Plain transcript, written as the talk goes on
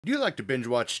Do you like to binge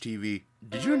watch TV?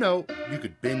 Did you know you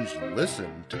could binge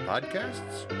listen to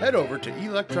podcasts? Head over to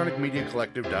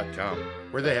electronicmediacollective.com,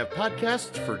 where they have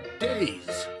podcasts for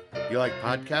days. You like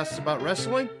podcasts about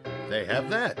wrestling? They have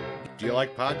that. Do you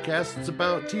like podcasts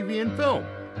about TV and film?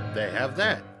 They have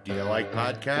that. Do you like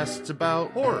podcasts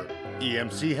about horror?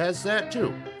 EMC has that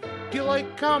too. Do you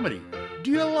like comedy?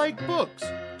 Do you like books?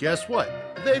 Guess what?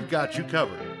 They've got you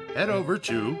covered. Head over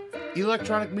to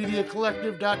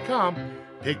electronicmediacollective.com.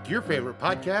 Pick your favorite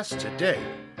podcast today.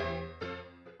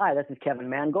 Hi, this is Kevin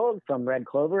Mangold from Red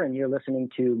Clover, and you're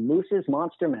listening to Moose's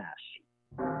Monster Mash.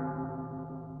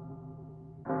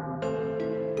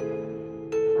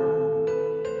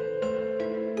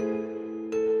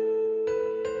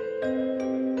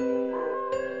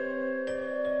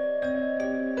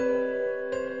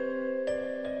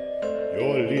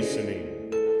 You're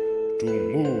listening to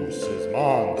Moose's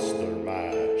Monster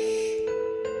Mash.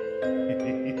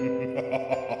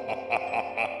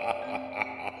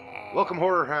 Welcome,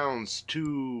 Horror Hounds,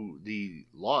 to the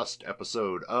lost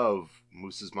episode of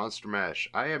Moose's Monster Mash.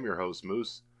 I am your host,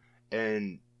 Moose,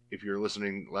 and if you're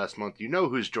listening last month, you know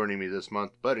who's joining me this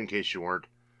month, but in case you weren't,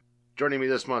 joining me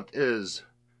this month is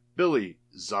Billy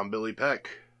Zombilly Peck.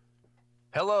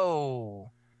 Hello.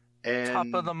 And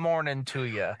Top of the morning to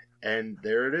you. And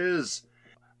there it is.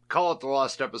 Call it the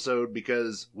lost episode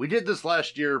because we did this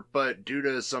last year, but due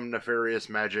to some nefarious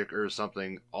magic or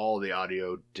something, all the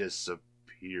audio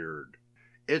disappeared.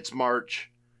 It's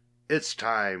March. It's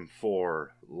time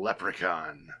for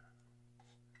Leprechaun.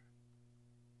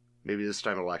 Maybe this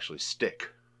time it'll actually stick.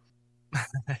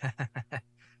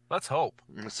 Let's hope.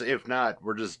 So if not,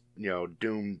 we're just,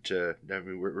 doomed to,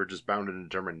 we're just bound and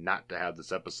determined not to have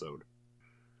this episode.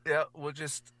 Yeah, we're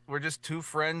just two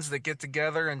friends that get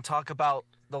together and talk about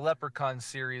the Leprechaun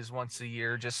series once a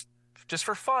year, just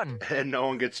for fun. And no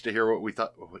one gets to hear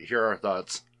hear our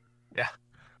thoughts. Yeah.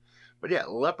 But yeah,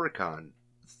 Leprechaun,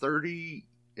 30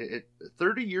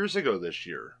 years ago this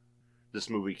year, this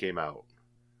movie came out.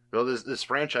 Well, this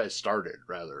franchise started,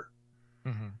 rather.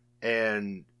 Mm-hmm.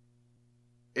 And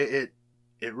it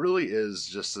really is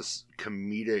just this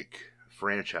comedic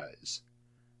franchise.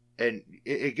 And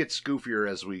it gets goofier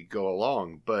as we go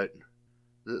along, but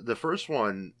the first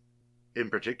one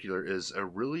in particular is a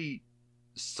really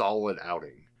solid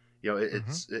outing.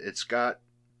 It's got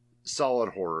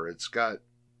solid horror. It's got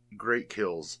great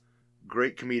kills,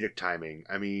 great comedic timing.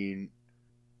 I mean,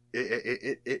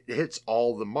 it hits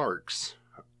all the marks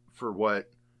for what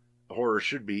horror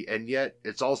should be, and yet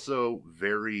it's also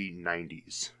very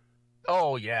 90s.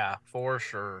 Oh, yeah, for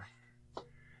sure.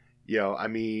 I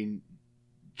mean,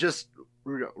 just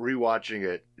rewatching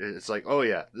it, it's like, oh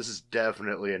yeah, this is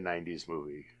definitely a 90s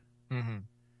movie. Mm-hmm.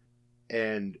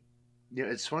 And,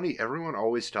 it's funny, everyone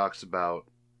always talks about,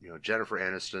 Jennifer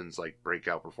Aniston's,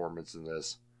 breakout performance in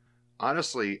this.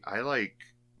 Honestly, I like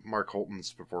Mark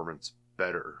Holton's performance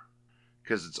better,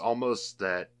 because it's almost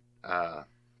that,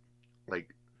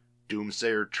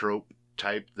 doomsayer trope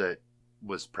type that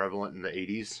was prevalent in the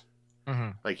 80s.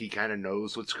 Mm-hmm. He kind of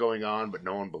knows what's going on, but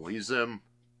no one believes him.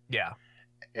 Yeah.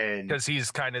 And because he's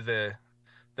kind of the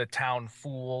town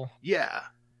fool. Yeah.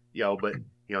 But,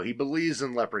 he believes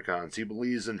in leprechauns. He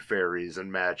believes in fairies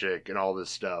and magic and all this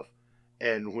stuff.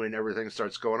 And when everything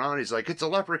starts going on, he's like, it's a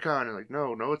leprechaun. And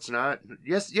no, it's not.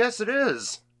 Yes, it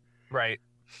is. Right.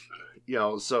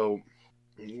 So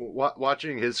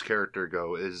watching his character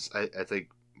go is, I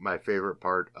think, my favorite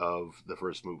part of the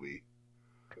first movie.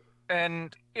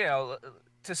 And,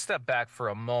 to step back for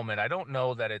a moment, I don't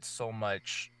know that it's so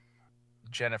much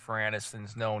Jennifer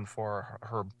Aniston's known for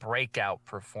her breakout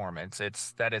performance.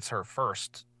 It's her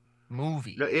first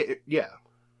movie. Yeah.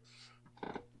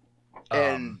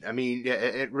 And I mean,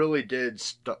 it really did,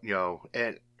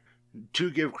 and to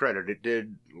give credit, it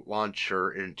did launch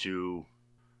her into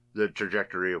the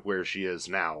trajectory of where she is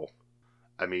now.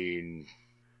 I mean,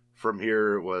 from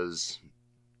here it was,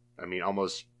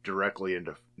 almost directly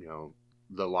into,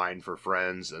 the line for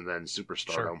Friends and then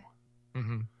Superstardom. Sure.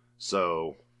 Mm-hmm.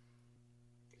 So,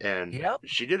 and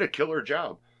she did a killer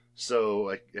job.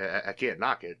 So I can't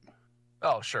knock it.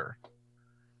 Oh, sure.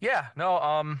 Yeah,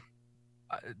 no,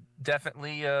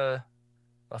 definitely a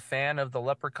fan of the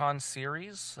Leprechaun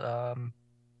series. I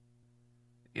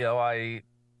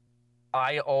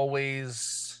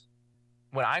always,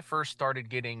 when I first started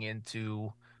getting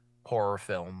into horror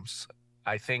films,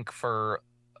 I think for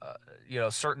a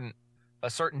certain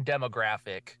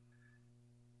demographic,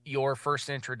 your first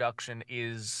introduction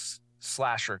is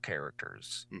slasher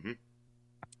characters. Mm-hmm.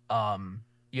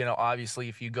 Obviously,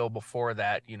 if you go before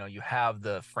that, you have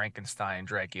the Frankenstein,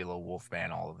 Dracula,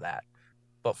 Wolfman, all of that.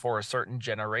 But for a certain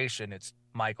generation,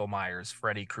 Michael Myers,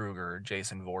 Freddy Krueger,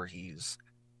 Jason Voorhees.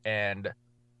 And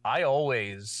I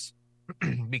always,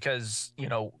 because,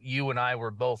 you and I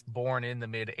were both born in the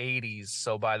mid 80s.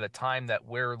 So by the time that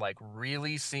we're like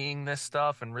really seeing this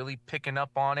stuff and really picking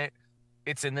up on it,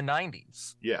 it's in the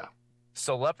 90s. Yeah.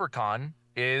 So Leprechaun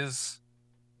is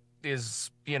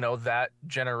that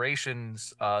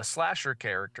generation's slasher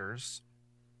characters.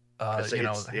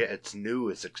 It's new,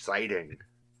 it's exciting.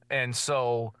 And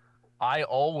so I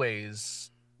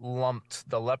always lumped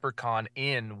the Leprechaun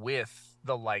in with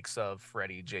the likes of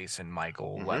Freddy, Jason,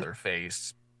 Michael,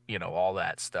 Leatherface, all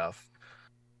that stuff.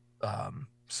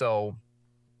 So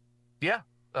yeah,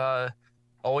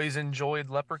 always enjoyed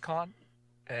Leprechaun.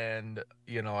 And,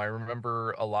 I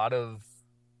remember a lot of,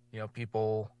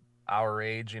 people our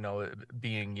age,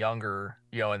 being younger,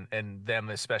 and them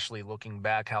especially looking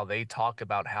back, how they talk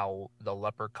about how the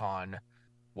Leprechaun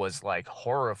was like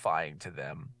horrifying to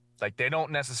them. Like they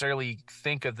don't necessarily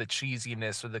think of the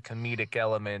cheesiness or the comedic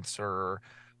elements or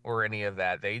any of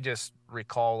that. They just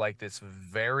recall like this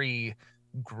very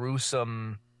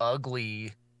gruesome,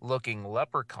 ugly looking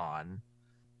leprechaun,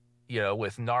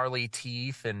 with gnarly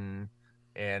teeth and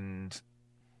on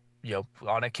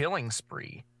a killing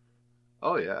spree.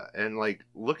 Oh yeah, and like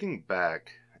looking back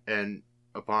and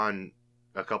upon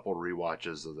a couple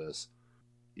rewatches of this,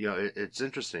 it's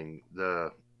interesting.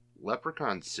 The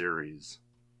Leprechaun series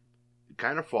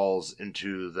kind of falls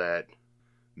into that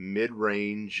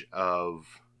mid-range of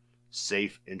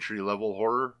safe entry-level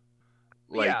horror.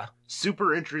 Like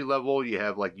super entry-level, you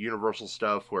have like Universal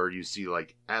stuff where you see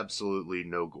like absolutely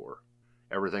no gore.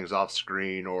 Everything's off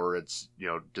screen or it's,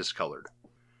 discolored.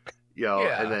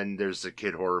 And then there's the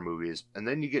kid horror movies. And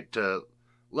then you get to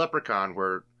Leprechaun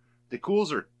where the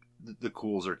kills are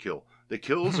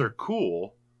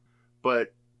cool,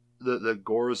 but the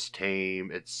gore's tame.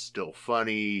 It's still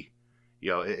funny.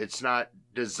 It's not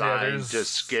designed to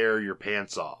scare your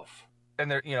pants off. And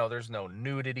there's no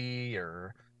nudity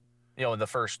or, in the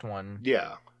first one.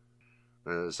 Yeah.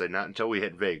 Say not until we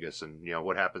hit Vegas, and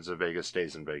what happens in Vegas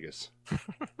stays in Vegas.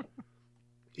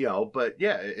 But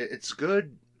yeah, it's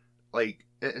good. Like,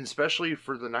 and especially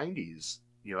for the 90s,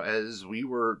 as we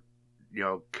were,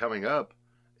 coming up,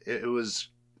 it was,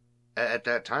 at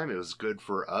that time, it was good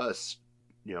for us,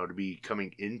 to be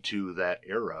coming into that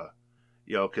era,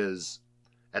 because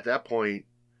at that point,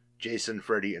 Jason,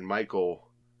 Freddy, and Michael,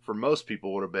 for most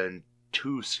people, would have been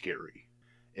too scary.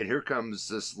 And here comes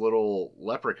this little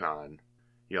leprechaun,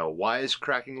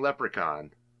 wisecracking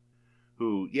leprechaun,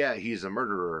 who, yeah, he's a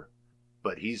murderer,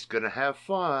 but he's gonna have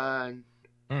fun.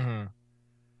 Mm-hmm.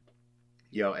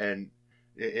 And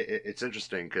it's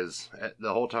interesting because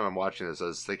the whole time I'm watching this, I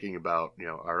was thinking about,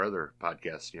 our other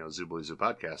podcast, Zoobly Zoo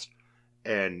podcast.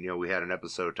 And, we had an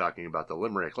episode talking about the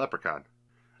Limerick Leprechaun.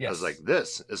 Yes. I was like,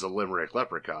 this is a Limerick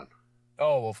Leprechaun.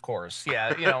 Oh, of course. Yeah.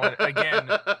 Again,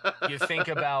 you think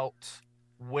about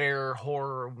where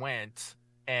horror went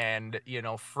and,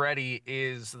 Freddy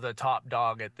is the top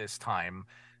dog at this time.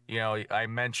 I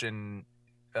mentioned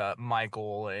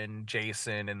Michael and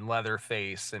Jason and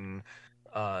Leatherface and,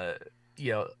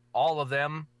 all of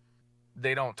them,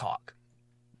 they don't talk.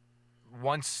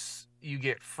 Once you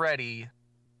get Freddy,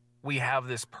 we have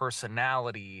this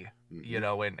personality,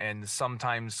 and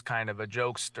sometimes kind of a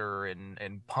jokester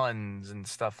and puns and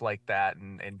stuff like that.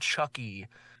 And Chucky,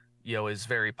 is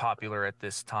very popular at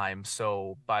this time.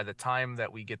 So by the time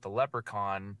that we get the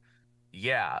Leprechaun,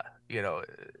 yeah,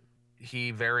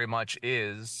 he very much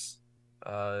is,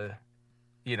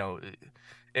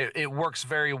 it works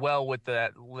very well with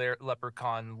that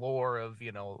leprechaun lore of,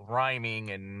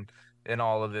 rhyming and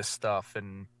all of this stuff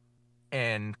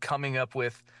and coming up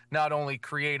with not only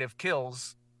creative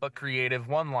kills, but creative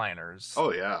one-liners.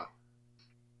 Oh, yeah.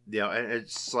 And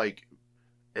it's like,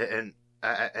 and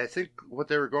I think what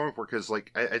they were going for, because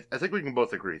like, I think we can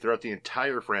both agree throughout the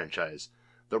entire franchise,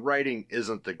 the writing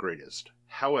isn't the greatest.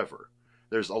 However,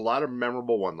 there's a lot of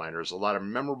memorable one-liners, a lot of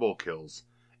memorable kills,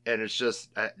 and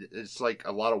it's like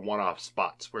a lot of one-off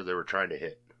spots where they were trying to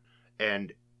hit.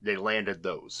 And they landed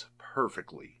those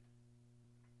perfectly.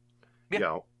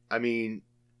 Yeah. I mean,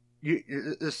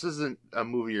 this isn't a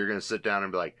movie you're going to sit down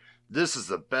and be like, this is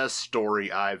the best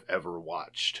story I've ever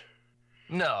watched.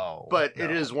 No. But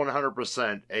it is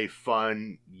 100% a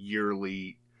fun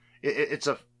yearly... It's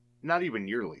not even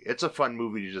yearly. It's a fun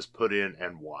movie to just put in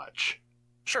and watch.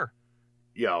 Sure.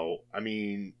 I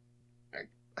mean...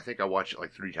 I think I watch it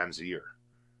like 3 times a year.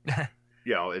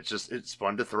 It's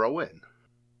fun to throw in.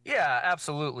 Yeah,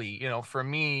 absolutely. For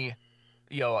me,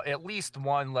 at least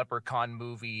one Leprechaun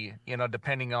movie,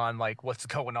 depending on like what's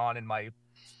going on in my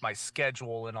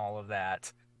schedule and all of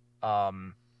that.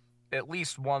 at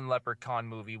least one Leprechaun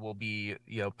movie will be,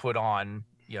 put on,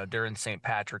 during St.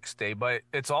 Patrick's Day, but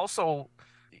it's also,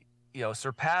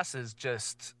 surpasses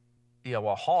just,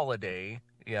 a holiday.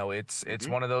 It's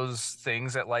Mm-hmm. one of those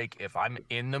things that, like, if I'm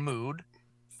in the mood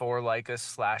for like a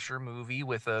slasher movie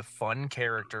with a fun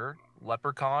character,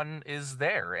 Leprechaun is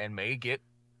there and may get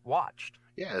watched.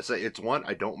 Yeah, it's one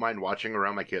I don't mind watching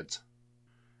around my kids.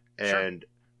 Sure. And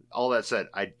all that said,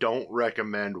 I don't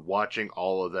recommend watching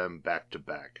all of them back to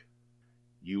back.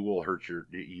 You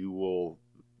will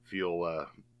feel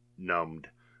numbed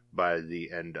by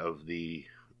the end of the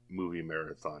movie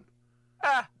marathon.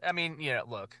 I mean,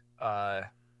 look,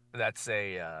 that's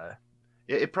a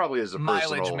It probably is a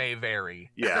mileage personal. may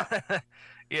vary. Yeah.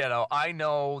 I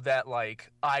know that,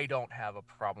 like, I don't have a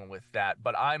problem with that,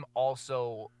 but I'm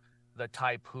also the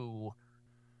type who,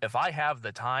 if I have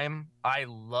the time, I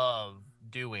love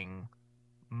doing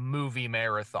movie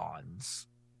marathons.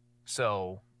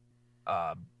 So,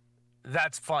 uh,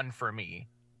 that's fun for me.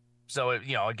 So,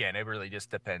 again, it really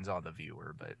just depends on the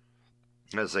viewer, but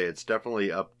I say it's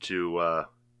definitely up to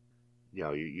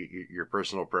your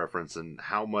personal preference and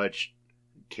how much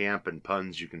camp and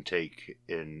puns you can take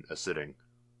in a sitting.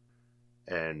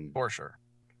 And for sure.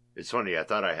 it's funny, I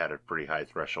thought I had a pretty high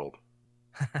threshold.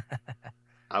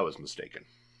 I was mistaken.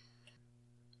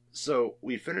 So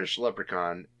we finished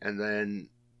Leprechaun, and then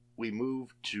we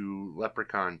moved to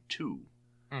Leprechaun 2.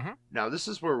 Mm-hmm. Now this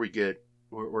is where it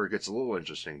gets a little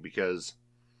interesting, because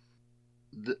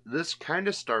this kind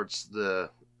of starts the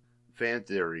fan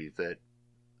theory that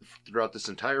throughout this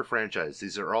entire franchise,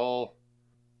 these are all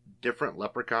different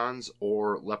leprechauns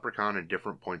or leprechaun in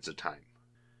different points of time.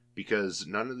 Because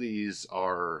none of these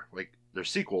are, like, they're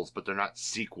sequels, but they're not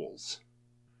sequels.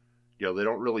 They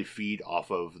don't really feed off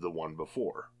of the one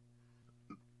before.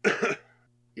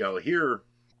 Here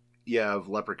you have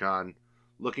Leprechaun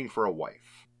looking for a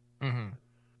wife. Mm-hmm.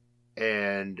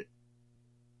 And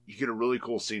you get a really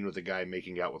cool scene with a guy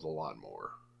making out with a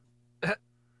lawnmower.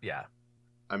 Yeah.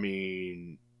 I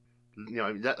mean,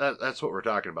 that's what we're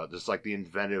talking about. Just like the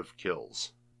inventive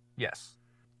kills. Yes.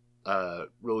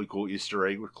 Really cool Easter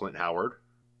egg with Clint Howard.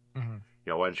 Mm-hmm.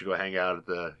 Why don't you go hang out at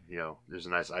the, there's a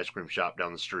nice ice cream shop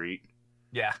down the street.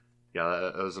 Yeah.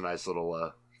 That was a nice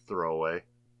little throwaway.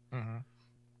 Mm-hmm.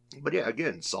 But yeah,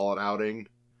 again, solid outing.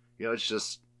 It's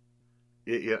just,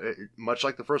 much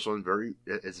like the first one,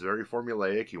 it's very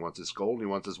formulaic. He wants his gold and he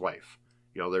wants his wife.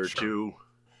 There are Sure.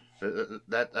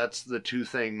 that's the two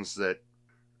things that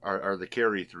are the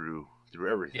carry through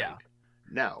everything. Yeah.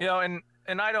 Now,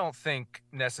 and I don't think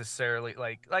necessarily,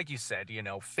 like you said,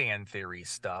 fan theory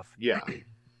stuff. Yeah.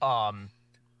 I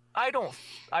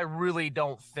really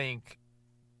don't think,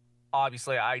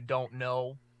 obviously I don't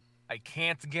know, I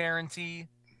can't guarantee,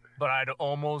 but I'd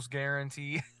almost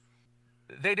guarantee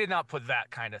they did not put that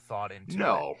kind of thought into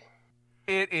No.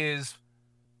 it. It is,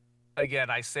 again,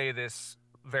 I say this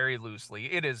very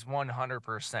loosely, it is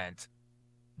 100%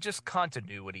 just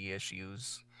continuity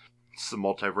issues. It's the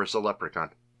multiverse of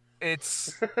Leprechaun.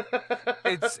 It's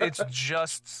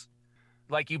just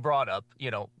like you brought up,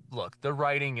 look, the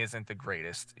writing isn't the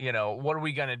greatest. What are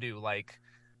we going to do? Like,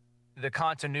 the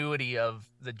continuity of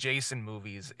the Jason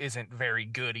movies isn't very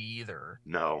good either.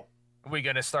 No. Are we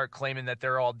going to start claiming that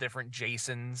they're all different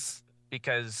Jasons?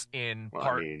 Because and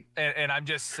I'm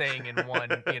just saying in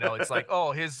one, it's like,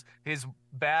 oh, his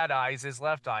bad eye is his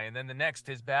left eye, and then the next,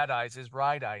 his bad eye is his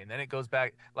right eye, and then it goes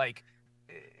back. Like,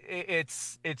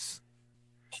 it's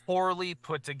poorly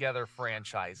put together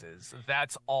franchises.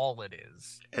 That's all it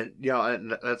is. And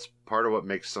and that's part of what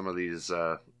makes some of these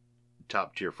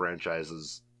top tier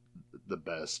franchises the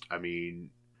best. I mean,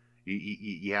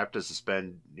 you have to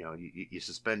suspend, you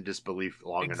suspend disbelief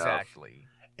long enough,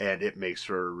 and it makes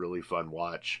for a really fun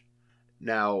watch.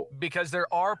 Now, because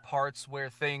there are parts where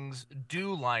things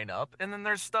do line up, and then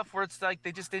there's stuff where it's like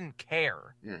they just didn't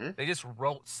care. Mm-hmm. They just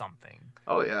wrote something.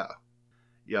 Oh yeah,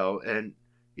 and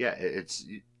yeah, it's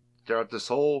throughout this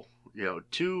whole,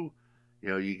 two,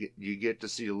 you get to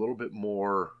see a little bit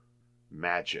more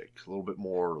magic, a little bit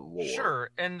more lore. Sure,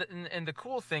 and the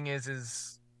cool thing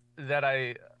is that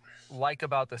I like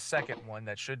about the second one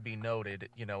that should be noted,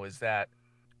 is that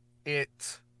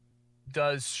it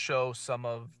does show some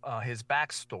of his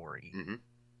backstory. Mm-hmm.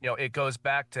 It goes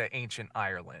back to ancient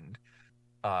Ireland,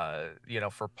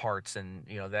 for parts, and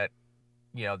that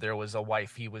there was a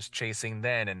wife he was chasing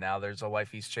then, and now there's a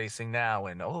wife he's chasing now,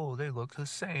 and oh, they look the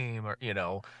same, or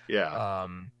yeah,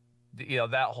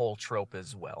 that whole trope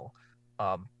as well.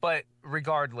 But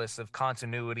regardless of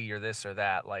continuity or this or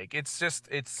that, like, it's just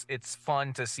it's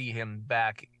fun to see him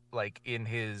back, like, in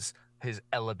his his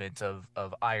element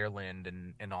of Ireland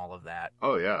and all of that.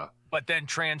 Oh yeah. But then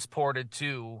transported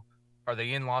to, are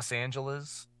they in Los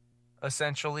Angeles?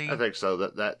 Essentially, I think so.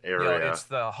 That area. it's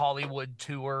the Hollywood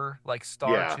tour, like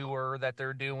Star Tour that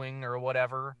they're doing or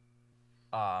whatever.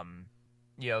 Um,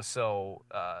 so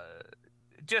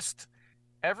just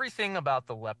everything about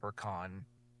the Leprechaun,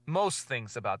 most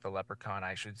things about the Leprechaun,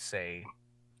 I should say,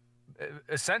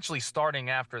 essentially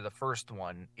starting after the first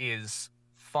one, is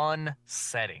fun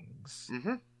settings.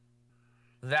 Mm-hmm.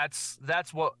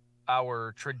 That's what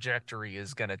our trajectory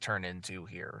is going to turn into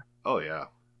here. Oh yeah.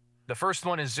 The first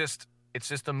one is just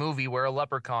a movie where a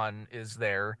leprechaun is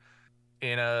there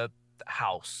in a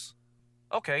house.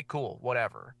 Okay, cool,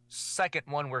 whatever. Second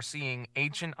one, we're seeing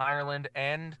ancient Ireland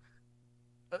and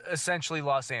essentially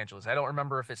Los Angeles. I don't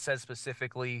remember if it says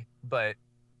specifically, but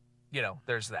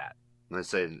there's that. And they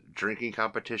say drinking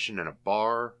competition in a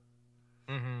bar.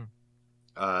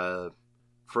 Mm-hmm.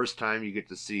 First time you get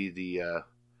to see the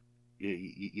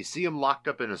you see him locked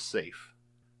up in a safe.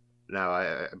 Now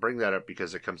I bring that up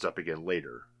because it comes up again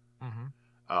later.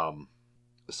 Mm-hmm.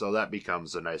 So that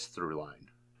becomes a nice through line.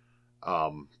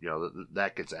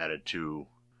 That gets added to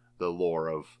the lore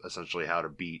of essentially how to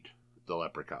beat the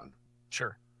leprechaun.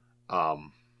 Sure.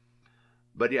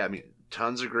 But yeah, I mean,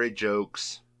 tons of great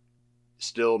jokes.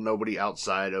 Still, nobody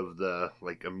outside of the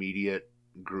immediate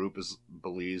group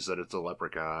believes that it's a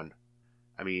leprechaun.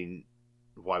 I mean,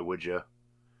 why would you?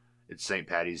 It's St.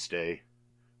 Patty's Day.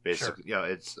 Basically, sure.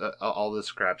 It's all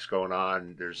this crap's going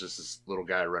on. There's just this little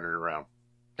guy running around.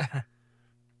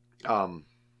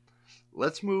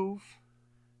 Let's move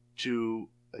to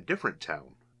a different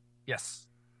town. Yes.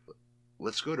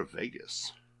 Let's go to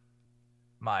Vegas.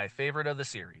 My favorite of the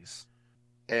series.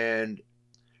 And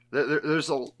there's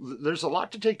a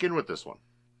lot to take in with this one,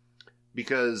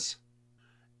 because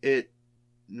it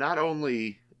not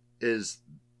only is,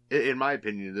 in my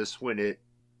opinion,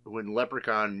 when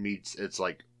Leprechaun meets its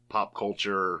pop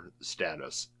culture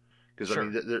status, because sure. I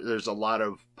mean there's a lot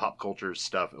of pop culture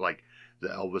stuff like the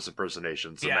Elvis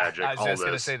impersonations, the magic, I was all just this.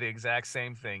 going to say the exact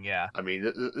same thing. Yeah. I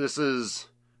mean, this is,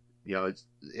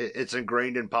 it's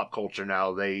ingrained in pop culture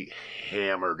now. They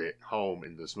hammered it home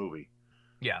in this movie.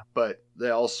 Yeah. But they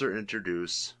also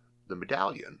introduce the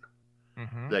medallion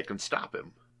mm-hmm. that can stop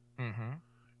him. Mm-hmm.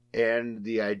 And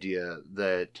the idea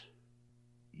that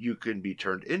you can be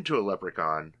turned into a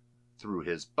leprechaun through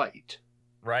his bite.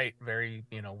 Right. Very,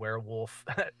 werewolf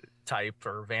type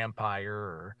or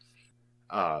vampire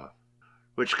or...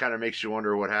 Which kind of makes you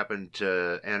wonder what happened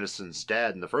to Aniston's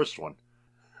dad in the first one.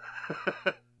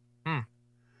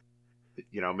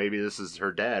 Maybe this is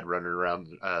her dad running around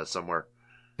somewhere.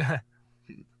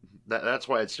 That's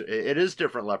why it is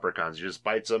different leprechauns. You just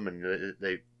bites them and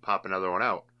they pop another one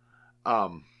out.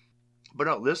 But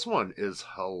no, this one is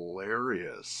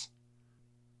hilarious.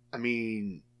 I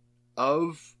mean,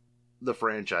 of the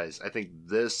franchise, I think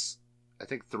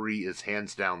 3 is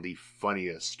hands down the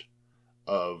funniest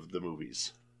of the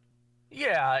movies.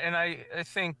 Yeah, and I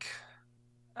think,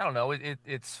 I don't know,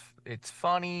 it's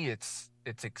funny, it's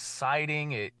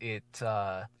exciting,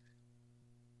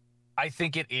 I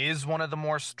think it is one of the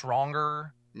more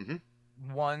stronger mm-hmm.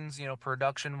 ones,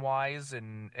 production wise,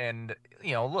 and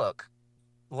look,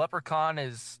 Leprechaun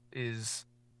is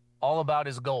all about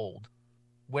his gold.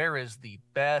 Where is the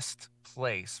best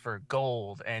place for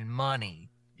gold and money?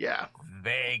 Yeah.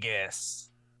 Vegas.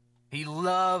 He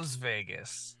loves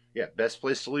Vegas. Yeah, best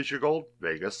place to lose your gold?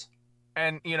 Vegas.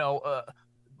 And,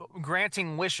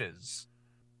 granting wishes.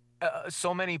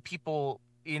 So many people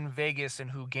in Vegas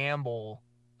and who gamble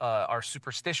are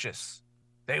superstitious.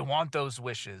 They want those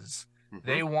wishes. Mm-hmm.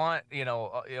 They want,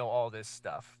 all this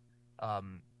stuff.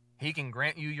 He can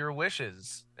grant you your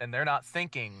wishes, and they're not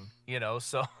thinking,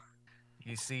 so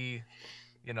you see,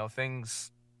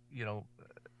 things,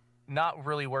 not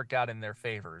really work out in their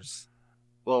favors.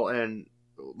 Well, and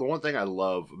the one thing I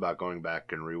love about going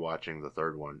back and rewatching the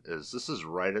third one is this is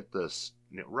right at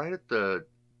the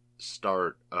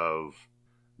start of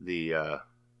the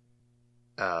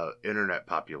internet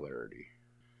popularity.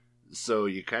 So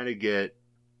you kind of get...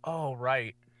 Oh,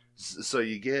 right. So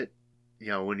you get,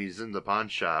 when he's in the pawn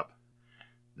shop,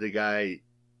 the guy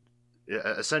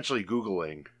essentially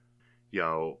Googling,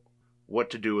 what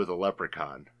to do with a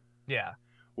leprechaun. Yeah.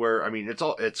 Where, I mean,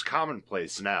 it's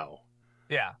commonplace now.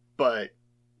 Yeah. But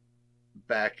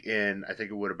back in, I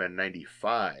think it would have been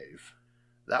 95,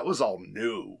 that was all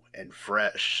new and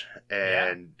fresh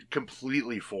and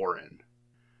completely foreign.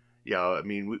 I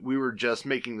mean, we were just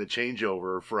making the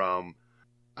changeover from,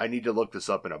 I need to look this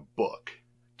up in a book,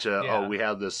 to, we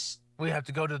have this. We have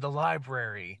to go to the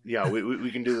library. Yeah,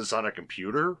 we can do this on a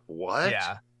computer? What?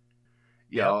 Yeah.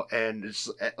 You know, and it's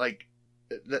like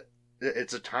that.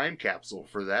 It's a time capsule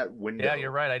for that window. Yeah,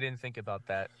 you're right. I didn't think about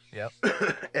that. Yep.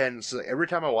 And so every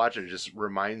time I watch it, it just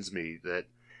reminds me that,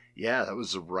 yeah, that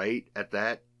was right at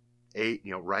that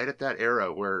right at that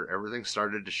era where everything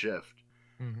started to shift.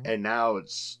 Mm-hmm. And now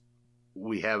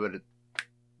we have it at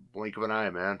blink of an eye,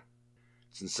 man.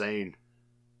 It's insane.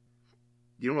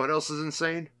 You know what else is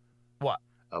insane? What?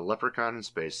 A leprechaun in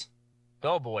space.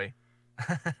 Oh boy.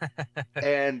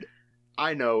 And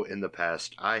I know in the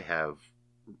past I have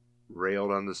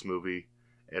railed on this movie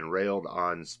and railed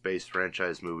on space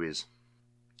franchise movies,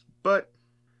 but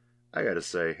I gotta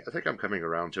say, I think I'm coming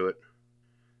around to it.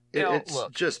 It's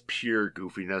look, just pure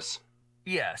goofiness.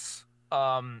 Yes.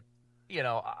 You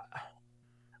know,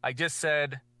 I just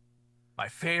said my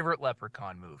favorite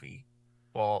Leprechaun movie.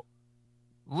 Well,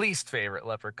 least favorite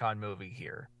Leprechaun movie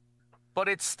here. But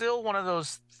it's still one of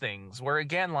those things where,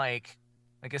 again, like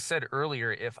I said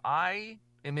earlier, if I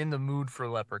am in the mood for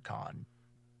Leprechaun,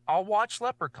 I'll watch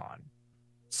Leprechaun.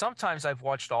 Sometimes I've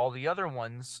watched all the other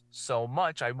ones so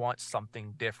much I want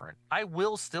something different. I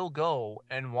will still go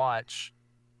and watch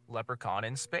Leprechaun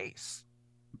in space.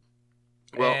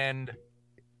 Well, and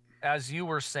as you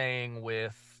were saying,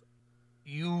 with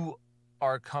you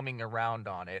are coming around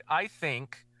on it, I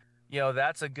think,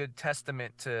 that's a good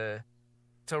testament to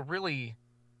really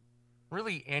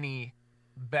any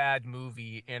bad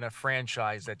movie in a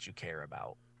franchise that you care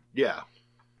about. yeah.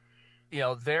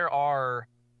 There are,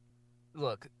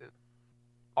 look,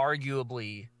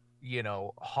 arguably,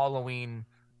 Halloween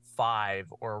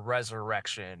 5 or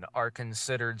Resurrection are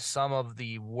considered some of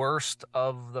the worst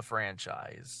of the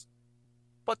franchise.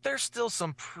 But there's still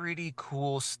some pretty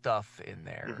cool stuff in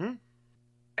there. Mm-hmm.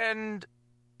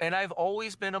 And I've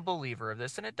always been a believer of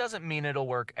this, and it doesn't mean it'll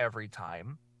work every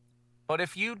time. But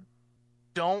if you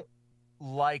don't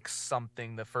like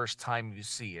something the first time you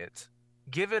see it,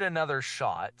 give it another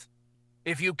shot.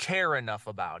 If you care enough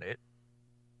about it,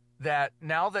 that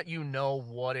now that you know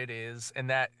what it is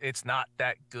and that it's not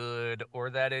that good,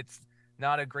 or that it's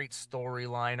not a great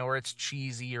storyline, or it's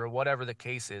cheesy, or whatever the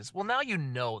case is, well, now you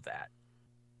know that.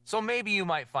 So maybe you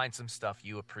might find some stuff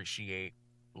you appreciate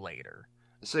later.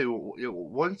 So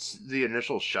once the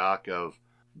initial shock of,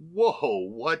 whoa,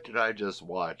 what did I just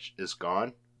watch, is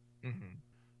gone, Mm-hmm.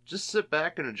 just sit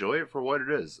back and enjoy it for what it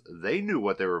is. They knew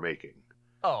what they were making.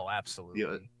 Oh,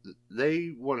 absolutely. They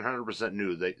 100%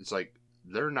 knew. It's like,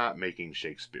 they're not making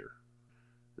Shakespeare.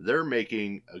 They're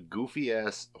making a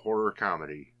goofy-ass horror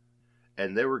comedy,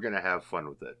 and they were going to have fun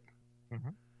with it.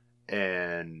 Mm-hmm.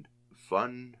 And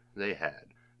fun they had.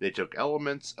 They took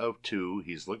elements of 2,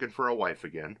 he's looking for a wife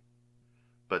again,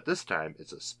 but this time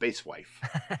it's a space wife.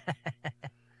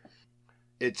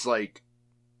 It's like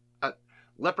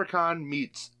Leprechaun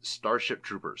meets Starship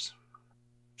Troopers.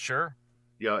 Sure.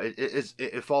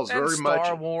 It falls and very Star much.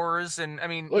 Star Wars, and I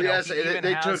mean, Well, he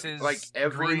they has took his like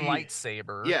every green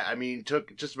lightsaber. Yeah, I mean,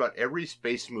 took just about every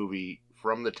space movie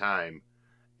from the time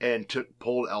and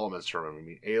pulled elements from them. I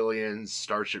mean, Aliens,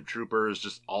 Starship Troopers,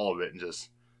 just all of it, and just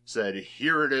said,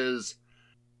 "Here it is.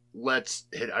 Let's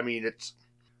hit." I mean, it's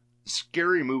a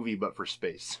scary movie, but for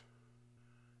space.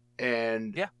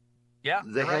 And yeah,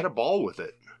 they had a ball with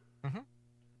it. Mm-hmm.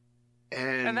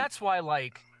 And that's why,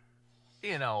 like,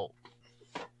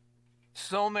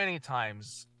 so many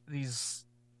times these,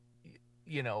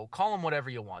 call them whatever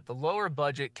you want, the lower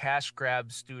budget cash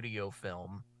grab studio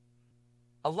film,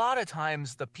 a lot of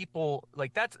times the people,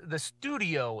 like, that's the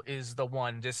studio is the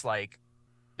one just like,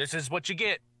 this is what you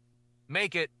get,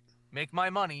 make it, make my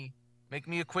money, make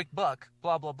me a quick buck,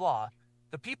 blah blah blah.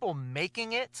 The people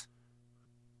making it,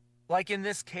 like in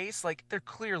this case, like, they're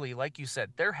clearly, like you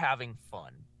said, they're having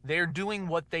fun, they're doing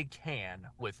what they can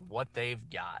with what they've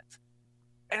got.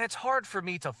 And it's hard for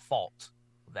me to fault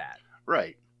that.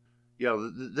 Right.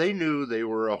 They knew they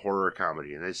were a horror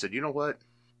comedy, and they said, you know what?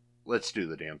 Let's do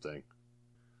the damn thing.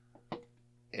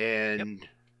 And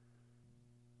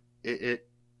it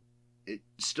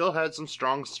still had some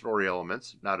strong story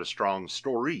elements. Not a strong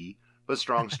story, but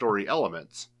strong story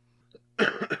elements.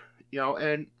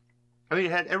 And I mean,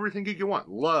 it had everything you could want.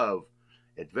 Love,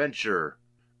 adventure,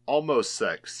 almost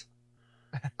sex,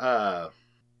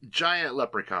 giant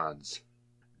leprechauns.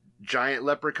 Giant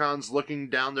leprechauns looking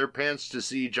down their pants to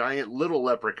see giant little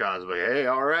leprechauns. Like, hey,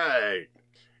 all right.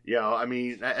 I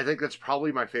mean, I think that's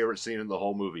probably my favorite scene in the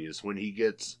whole movie is when he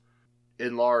gets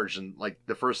enlarged and, like,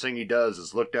 the first thing he does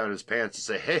is look down his pants and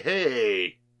say,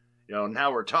 hey,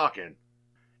 now we're talking.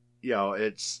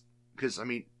 It's because, I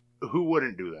mean, who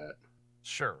wouldn't do that?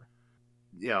 Sure.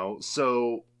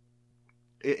 So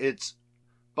it's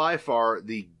by far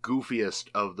the goofiest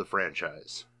of the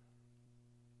franchise.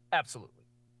 Absolutely.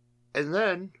 And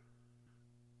then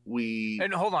we...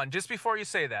 And hold on, just before you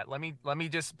say that, let me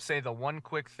just say the one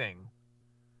quick thing.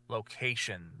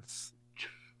 Locations.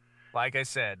 Like I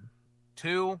said,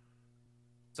 2,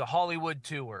 it's a Hollywood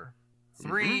tour.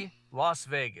 3, Las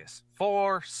Vegas.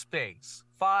 4, space.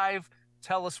 5,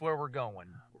 tell us where we're going.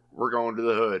 We're going to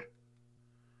the hood.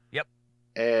 Yep.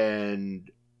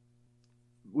 And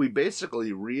we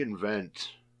basically reinvent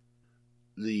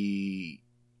the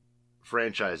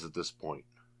franchise at this point.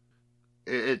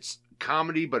 It's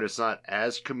comedy, but it's not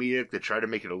as comedic. They try to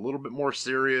make it a little bit more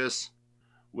serious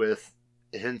with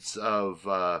hints of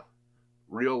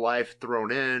real life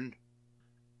thrown in,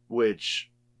 which,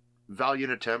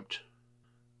 valiant attempt.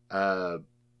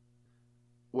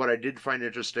 What I did find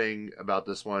interesting about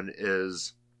this one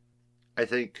is I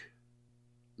think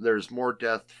there's more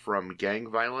death from gang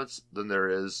violence than there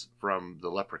is from the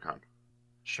Leprechaun.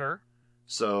 Sure.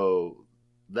 So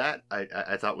that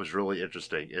I thought was really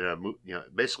interesting. In a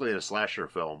basically in a slasher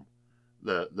film,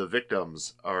 the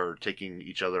victims are taking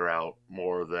each other out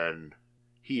more than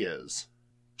he is.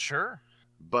 Sure.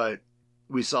 But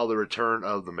we saw the return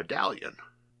of the medallion.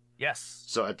 Yes.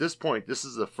 So at this point, this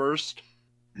is the first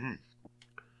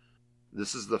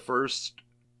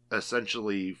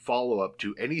essentially follow-up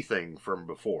to anything from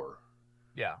before.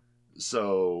 Yeah.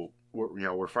 So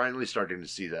we're finally starting to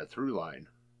see that through line.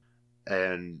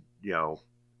 And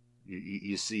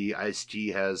you see Ice-T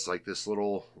has like this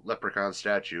little leprechaun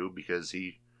statue because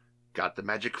he got the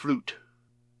magic flute.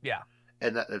 Yeah.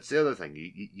 And that's the other thing.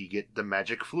 You get the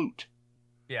magic flute.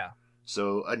 Yeah.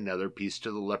 So another piece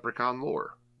to the leprechaun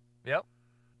lore. Yep.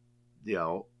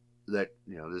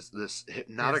 This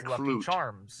hypnotic His flute. Lucky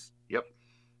Charms. Yep.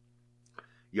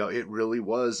 It really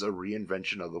was a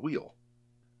reinvention of the wheel.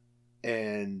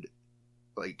 And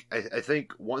like I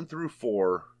think 1 through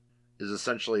 4 is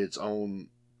essentially its own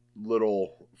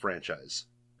little franchise.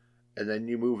 And then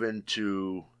you move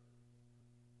into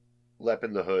Lep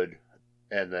in the Hood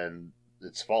and then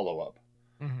its follow-up,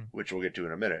 which we'll get to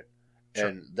in a minute. Sure.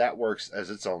 And that works as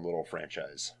its own little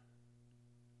franchise.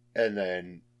 And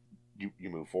then you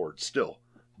move forward still.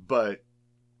 But,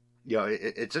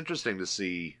 it's interesting to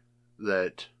see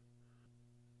that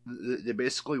they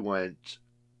basically went...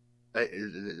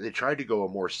 They tried to go a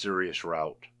more serious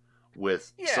route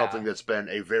with something that's been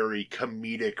a very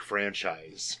comedic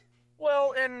franchise.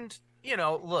 Well, and,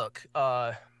 look,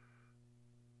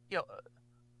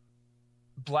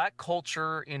 black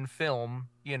culture in film,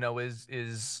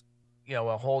 is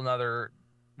a whole nother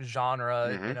genre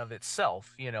in of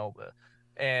itself,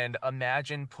 and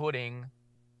imagine putting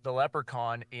the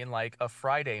Leprechaun in like a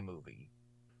Friday movie.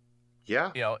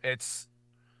 Yeah. It's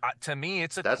to me,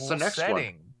 it's a That's cool the next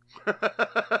setting. One.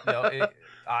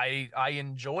 I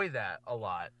enjoy that a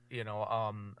lot.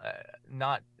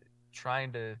 Not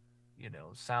trying to,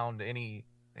 sound any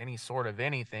sort of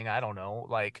anything. I don't know,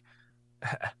 like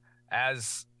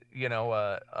as an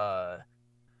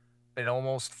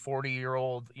almost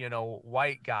 40-year-old,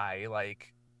 white guy,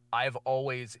 like I've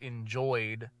always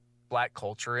enjoyed black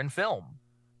culture in film.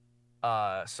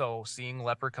 So seeing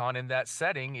Leprechaun in that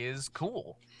setting is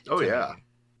cool. Oh yeah. Me.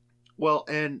 Well,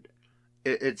 and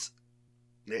it's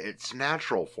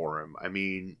natural for him. I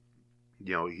mean,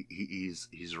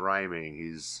 he's rhyming.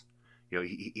 He's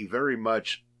he very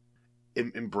much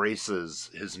embraces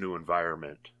his new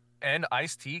environment. And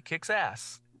Ice-T kicks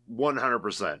ass.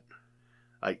 100%.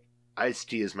 Like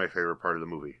Ice-T is my favorite part of the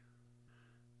movie.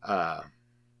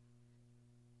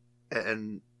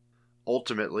 And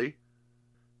ultimately,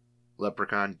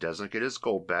 Leprechaun doesn't get his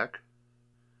gold back.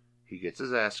 He gets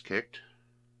his ass kicked,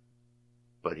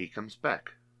 but he comes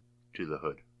back to the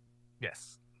hood.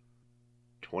 Yes.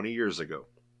 20 years ago.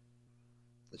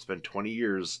 It's been 20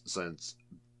 years since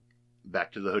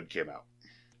Back to the Hood came out.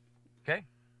 Okay.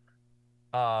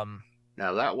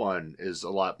 Now that one is a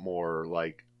lot more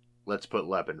like, let's put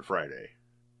Lep in Friday.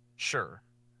 Sure.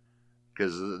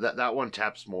 Because that one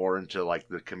taps more into like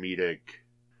the comedic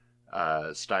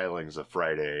stylings of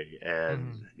Friday,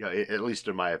 and at least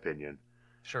in my opinion.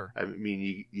 Sure. I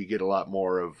mean, you get a lot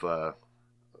more of the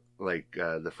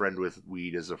friend with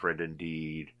weed is a friend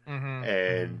indeed,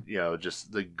 and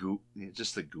just the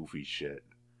goofy shit.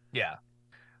 Yeah.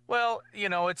 Well,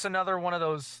 it's another one of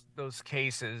those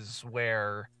cases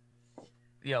where,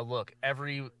 look,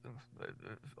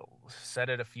 said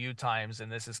it a few times,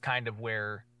 and this is kind of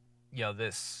where,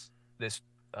 this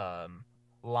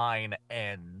line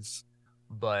ends,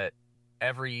 but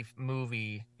every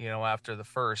movie, after the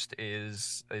first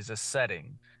is a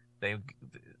setting.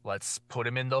 Let's put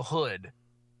him in the hood.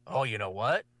 Oh, you know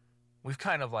what? We've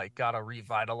kind of like got a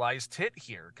revitalized hit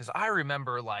here, because I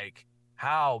remember like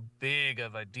how big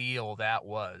of a deal that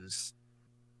was.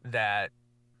 That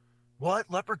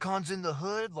what, Leprechaun's in the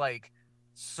Hood? Like,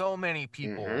 so many Mm-hmm.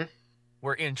 people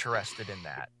were interested in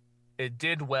that. It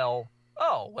did well.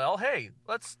 Oh, well, hey,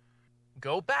 let's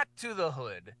go back to the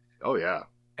Hood. Oh yeah.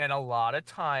 And a lot of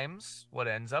times what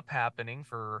ends up happening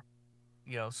for,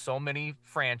 so many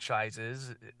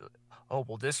franchises, oh,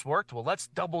 well, this worked. Well, let's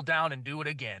double down and do it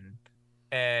again.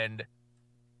 And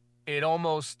it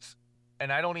almost,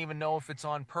 and I don't even know if it's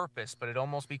on purpose, but it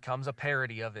almost becomes a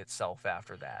parody of itself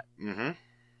after that. Mm-hmm.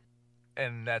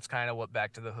 And that's kind of what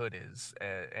Back to the Hood is.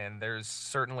 And there's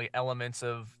certainly elements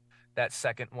of that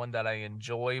second one that I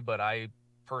enjoy, but I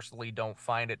personally don't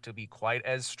find it to be quite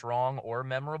as strong or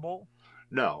memorable.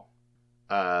 No.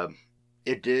 Um,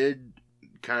 it did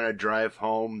kind of drive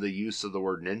home the use of the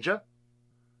word ninja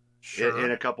Sure.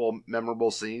 in a couple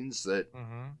memorable scenes that,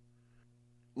 Mm-hmm.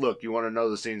 look, you want to know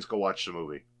the scenes, go watch the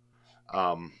movie.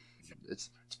 It's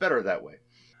better that way.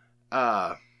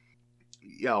 Uh,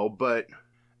 but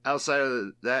outside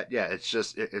of that, yeah, it's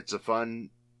just it's a fun,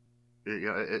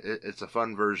 it's a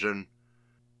fun version.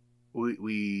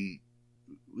 We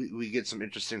get some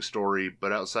interesting story,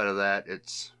 but outside of that,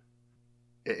 it's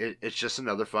just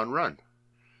another fun run.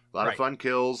 A lot of fun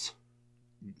kills.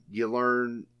 You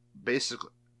learn basically.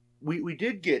 We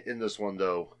did get in this one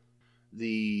though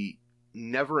the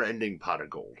never-ending pot of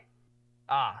gold.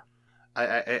 Ah,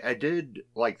 I did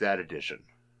like that addition.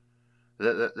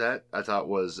 That I thought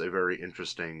was a very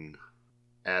interesting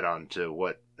add-on to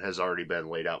what has already been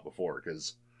laid out before,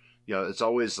 because it's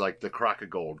always like the crock of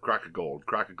gold, crock of gold,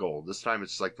 crock of gold. This time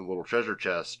it's like the little treasure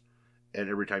chest, and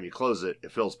every time you close it,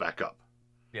 it fills back up.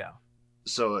 yeah.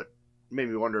 So it made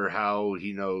me wonder how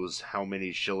he knows how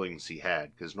many shillings he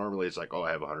had, because normally it's like, oh,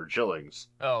 I have 100 shillings.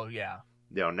 Oh, yeah.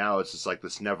 Now it's just like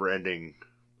this never-ending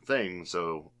thing,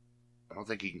 so I don't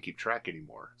think he can keep track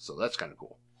anymore. So that's kind of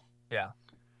cool. Yeah.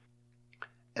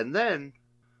 And then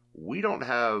we don't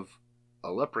have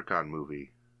a Leprechaun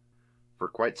movie for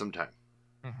quite some time.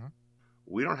 Mm-hmm.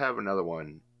 We don't have another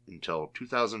one until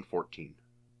 2014.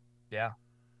 Yeah.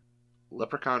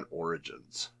 Leprechaun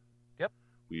Origins. Yep.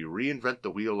 We reinvent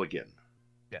the wheel again.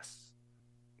 Yes.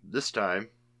 This time,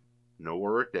 no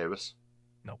Warwick Davis.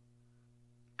 Nope.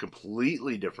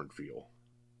 Completely different feel.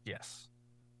 Yes.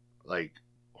 Like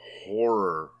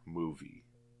horror movie.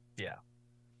 Yeah.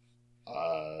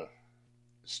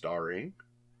 Starring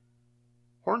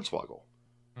Hornswoggle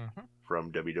Mm-hmm.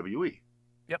 from WWE.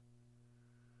 Yep.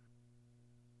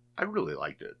 I really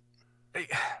liked it.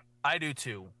 I do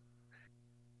too.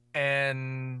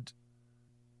 And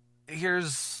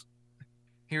here's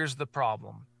the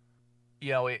problem.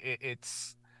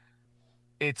 It's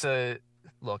a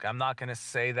look, I'm not going to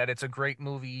say that it's a great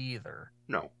movie either.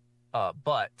 No.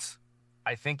 But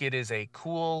I think it is a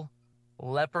cool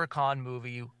Leprechaun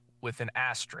movie with an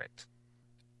asterisk.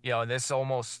 And this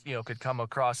almost, could come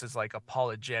across as like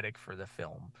apologetic for the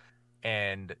film.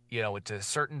 And, to a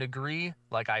certain degree,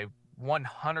 like I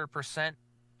 100%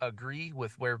 agree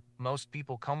with where most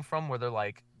people come from, where they're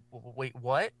like, wait,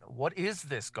 what? What is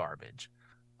this garbage?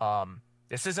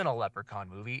 This isn't a Leprechaun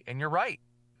movie. And you're right.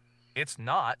 It's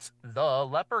not the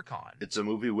Leprechaun. It's a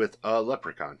movie with a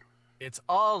leprechaun. It's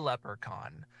a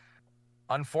Leprechaun.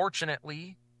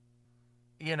 Unfortunately,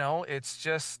 it's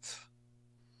just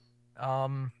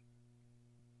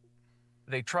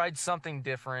they tried something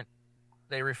different.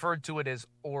 They referred to it as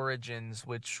Origins,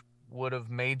 which would have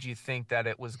made you think that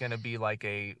it was going to be like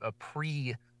a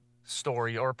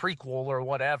pre-story or a prequel or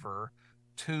whatever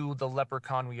to the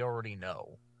Leprechaun we already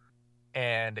know.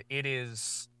 And it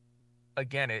is,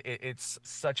 again, it's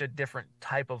such a different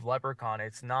type of Leprechaun.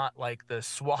 It's not like the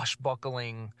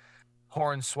swashbuckling,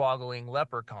 hornswoggling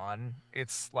Leprechaun.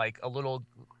 It's like a little,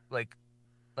 like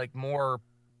more,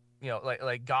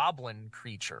 like goblin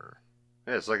creature.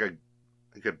 Yeah, it's like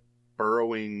a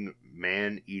burrowing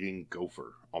man-eating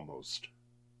gopher almost.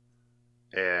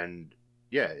 And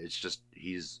yeah, it's just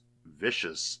he's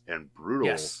vicious and brutal.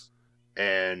 Yes.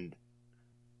 And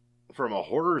from a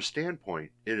horror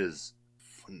standpoint, it is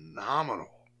phenomenal.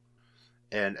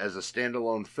 And as a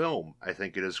standalone film, I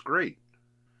think it is great.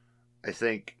 I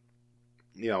think,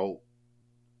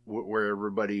 where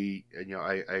everybody,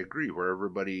 I agree, where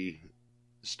everybody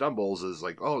stumbles is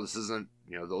like, oh, this isn't,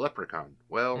 the Leprechaun.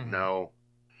 Well, Mhm. no.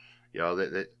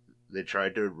 They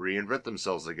tried to reinvent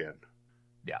themselves again.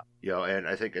 Yeah. And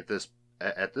I think at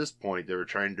this point, they were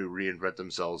trying to reinvent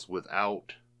themselves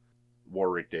without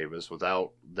Warwick Davis,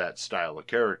 without that style of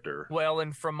character. Well,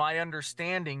 and from my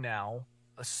understanding now,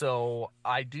 so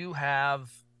I do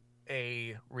have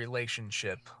a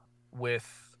relationship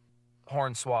with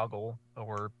Hornswoggle,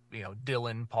 or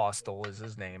Dylan Postel is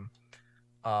his name.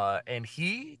 And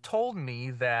he told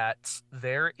me that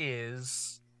there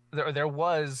was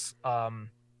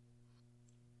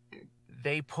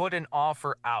they put an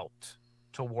offer out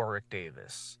to Warwick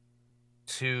Davis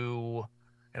to,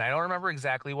 and I don't remember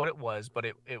exactly what it was, but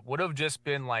it would have just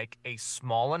been like a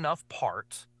small enough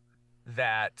part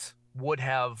that would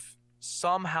have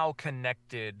somehow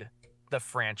connected the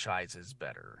franchises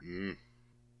better. Mm.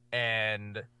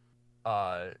 And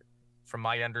from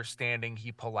my understanding,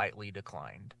 he politely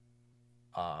declined.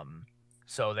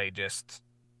 So they just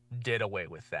did away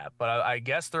with that. But I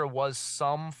guess there was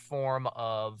some form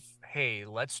of, hey,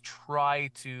 let's try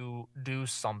to do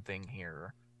something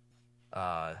here.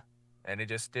 And it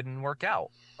just didn't work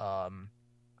out.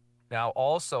 Now,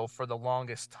 also, for the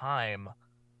longest time,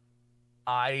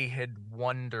 I had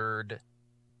wondered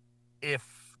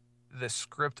if the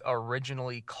script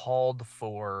originally called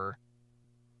for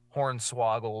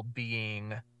Hornswoggle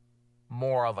being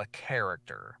more of a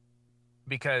character,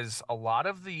 because a lot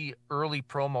of the early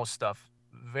promo stuff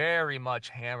very much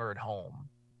hammered home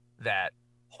that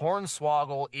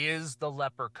Hornswoggle is the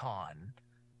Leprechaun.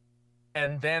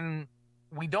 And then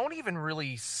we don't even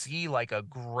really see like a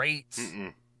great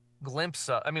glimpse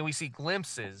of, I mean, we see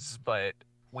glimpses, but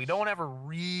we don't ever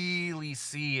really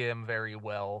see him very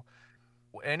well.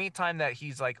 Anytime that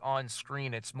he's like on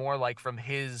screen, it's more like from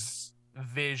his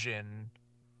vision,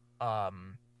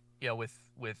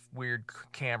 with weird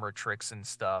camera tricks and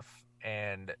stuff.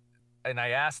 And I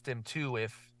asked him too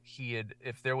if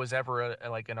there was ever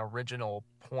like an original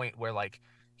point where like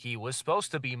he was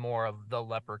supposed to be more of the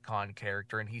Leprechaun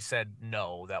character, and he said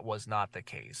no, that was not the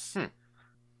case.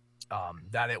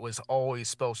 That it was always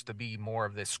supposed to be more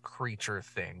of this creature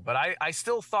thing. But I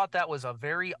still thought that was a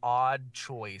very odd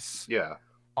choice. Yeah.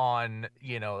 On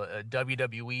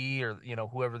WWE or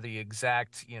whoever the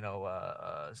exact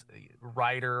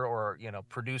writer or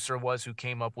producer was who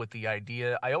came up with the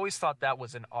idea. I always thought that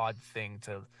was an odd thing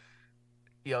to,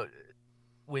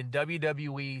 when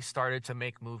WWE started to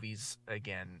make movies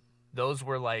again, those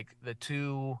were like the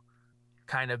two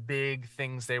kind of big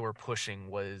things they were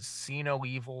pushing was See No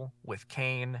Evil with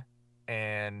Kane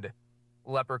and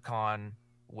Leprechaun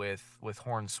with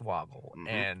Hornswoggle.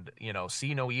 And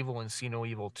See No Evil and See No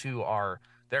Evil 2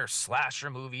 they're slasher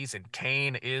movies, and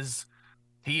Kane is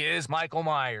Michael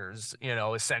Myers,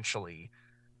 essentially.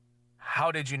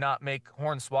 How did you not make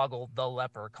Hornswoggle the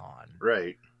Leprechaun?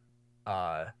 Right.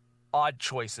 Odd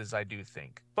choices, I do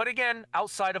think. But again,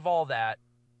 outside of all that,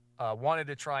 wanted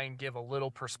to try and give a little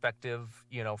perspective,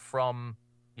 from,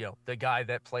 the guy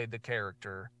that played the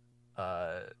character.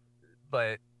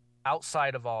 But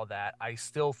outside of all that, I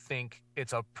still think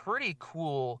it's a pretty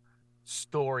cool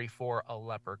story for a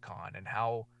leprechaun, and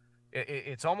how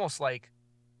it's almost like,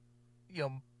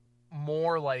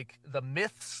 more like the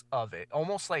myths of it,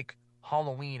 almost like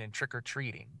Halloween and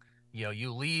trick-or-treating.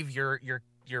 You leave your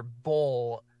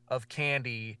bowl of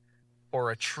candy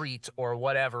or a treat or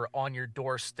whatever on your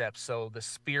doorstep, so the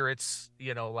spirits,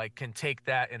 like can take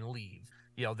that and leave.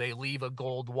 They leave a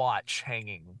gold watch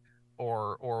hanging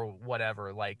or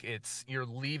whatever. Like you're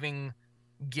leaving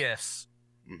gifts,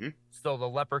 so the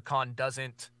leprechaun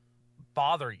doesn't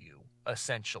bother you,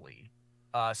 essentially.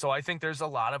 So I think there's a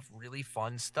lot of really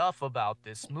fun stuff about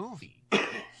this movie.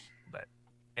 But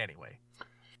anyway,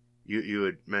 you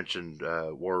had mentioned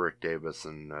Warwick Davis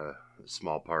in a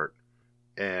small part,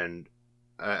 and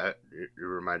it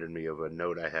reminded me of a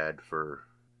note I had for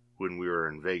when we were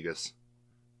in Vegas.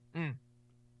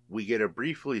 We get to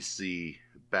briefly see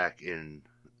back in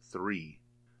 3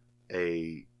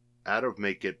 a out of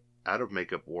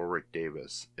makeup Warwick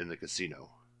Davis in the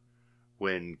casino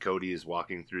when Cody is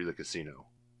walking through the casino.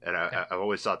 And I've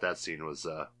always thought that scene was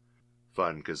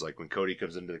fun, because like when Cody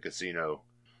comes into the casino,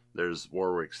 there's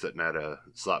Warwick sitting at a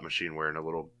slot machine wearing a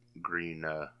little green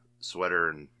sweater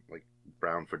and like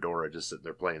brown fedora, just sitting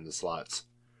there playing the slots.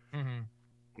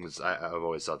 I've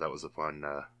always thought that was a fun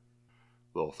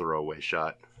little throwaway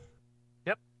shot.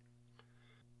 Yep.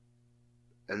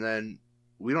 And then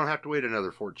we don't have to wait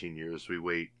another 14 years. We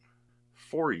wait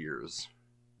 4 years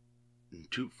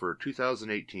for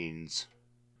 2018's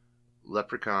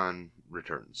Leprechaun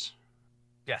Returns.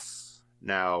 Yes.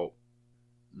 Now,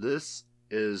 this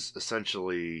is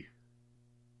essentially,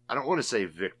 I don't want to say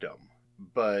victim,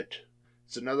 but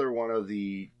it's another one of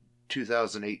the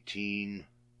 2018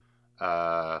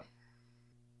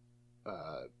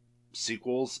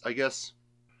 sequels, I guess.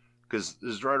 Because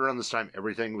this is right around this time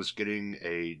everything was getting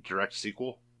a direct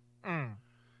sequel.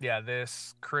 Yeah,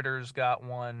 this Critters got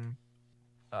one.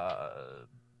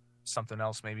 Something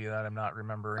else maybe that I'm not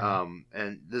remembering.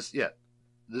 And this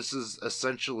is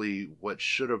essentially what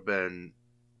should have been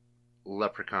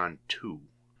Leprechaun 2.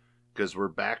 because we're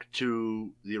back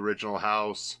to the original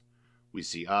house. We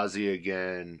see Ozzy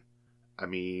again. I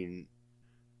mean,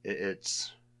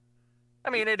 it's... I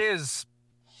mean, it is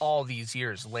all these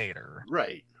years later.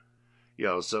 Right.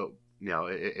 So,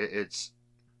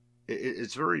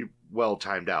 it's very well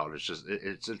timed out. It's just,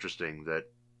 it's interesting that,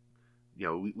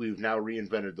 we've now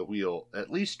reinvented the wheel at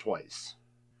least twice.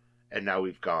 And now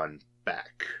we've gone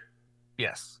back.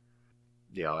 Yes.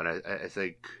 And I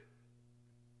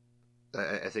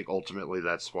think ultimately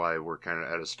that's why we're kind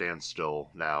of at a standstill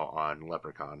now on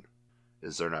Leprechaun,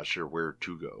 is they're not sure where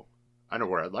to go. I know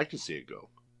where I'd like to see it go.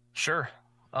 Sure.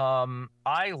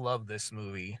 I love this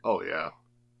movie. Oh, yeah.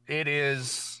 It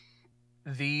is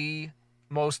the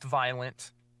most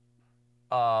violent,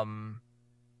 the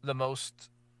most,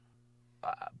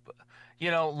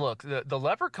 look, the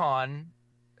Leprechaun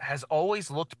has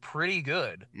always looked pretty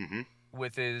good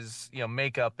with his,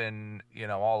 makeup and,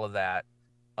 all of that.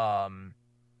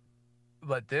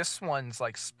 But this one's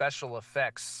like special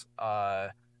effects,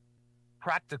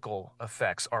 practical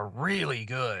effects are really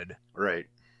good. Right.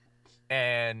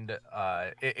 And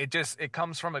it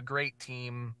comes from a great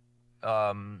team,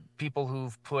 people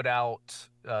who've put out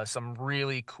some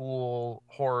really cool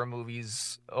horror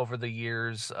movies over the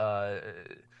years,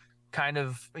 kind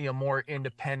of more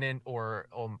independent or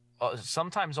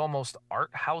sometimes almost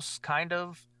art house kind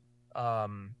of.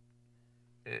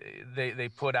 They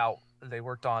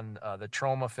worked on the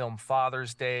Trauma film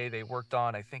Father's Day. They worked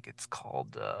on, I think it's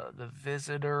called The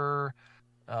Visitor.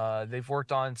 They've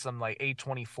worked on some like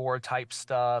A24 type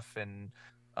stuff, and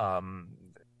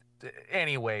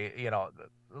anyway,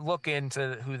 look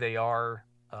into who they are,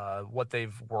 what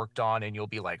they've worked on, and you'll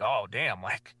be like, oh damn,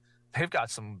 like they've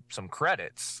got some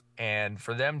credits. And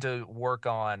for them to work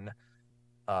on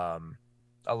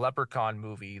a Leprechaun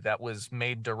movie that was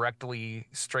made directly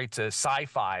straight to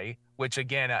sci-fi, which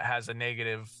again has a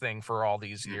negative thing for all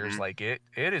these years, like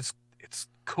it's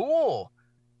cool.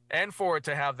 And for it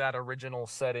to have that original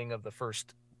setting of the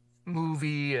first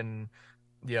movie, and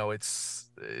is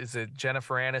it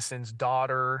Jennifer Aniston's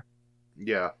daughter?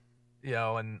 Yeah.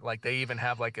 And like they even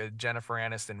have like a Jennifer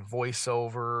Aniston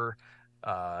voiceover,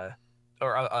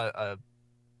 or a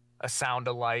sound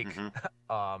alike.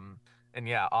 And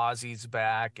yeah, Ozzy's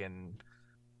back, and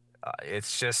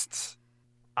it's just,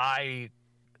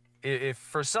 if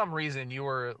for some reason you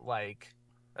were like,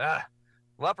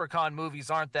 Leprechaun movies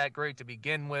aren't that great to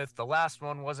begin with, the last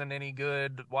one wasn't any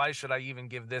good, why should I even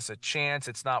give this a chance?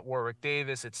 It's not Warwick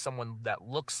Davis, it's someone that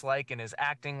looks like and is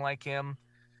acting like him.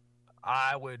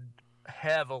 I would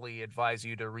heavily advise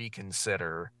you to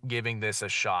reconsider giving this a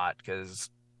shot,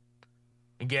 because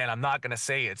again, I'm not going to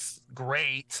say it's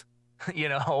great,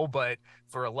 but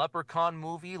for a Leprechaun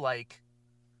movie, like,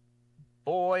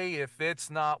 boy, if it's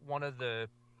not one of the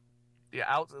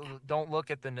don't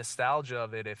look at the nostalgia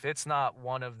of it. If it's not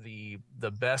one of the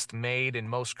best made and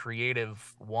most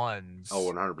creative ones,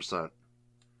 100%.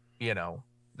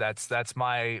 That's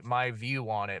my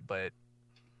view on it. But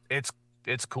it's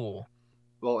cool.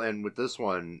 Well, and with this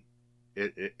one,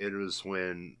 it was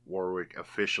when Warwick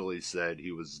officially said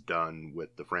he was done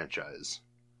with the franchise,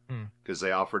 because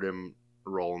they offered him a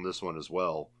role in this one as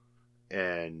well,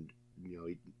 and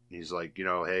he's like,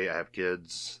 hey, I have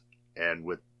kids, and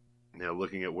with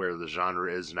looking at where the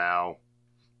genre is now,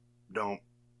 don't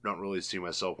really see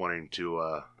myself wanting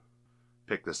to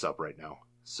pick this up right now.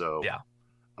 So yeah,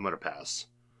 I'm gonna pass.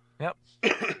 Yep.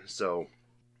 So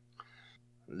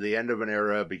the end of an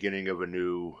era, beginning of a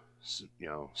new,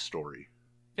 story.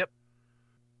 Yep.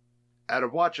 Out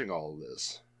of watching all of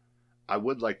this, I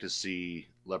would like to see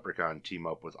Leprechaun team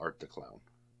up with Art the Clown.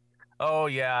 Oh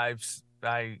yeah,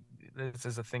 this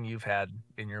is a thing you've had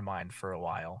in your mind for a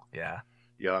while. Yeah.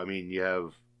 Yeah, I mean, you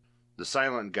have the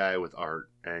silent guy with Art,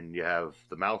 and you have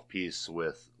the mouthpiece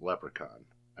with Leprechaun.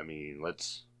 I mean,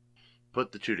 let's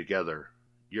put the two together.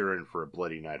 You're in for a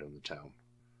bloody night on the town.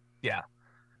 Yeah.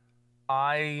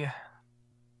 I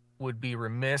would be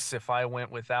remiss if I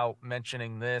went without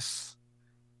mentioning this.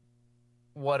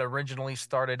 What originally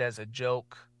started as a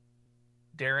joke,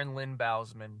 Darren Lynn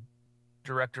Bousman,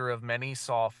 director of many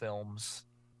Saw films,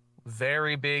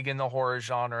 very big in the horror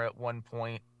genre at one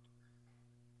point.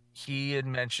 He had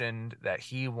mentioned that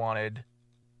he wanted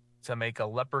to make a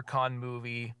Leprechaun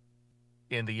movie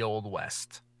in the Old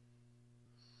West.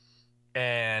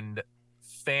 And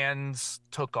fans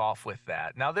took off with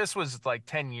that. Now, this was like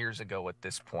 10 years ago at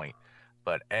this point,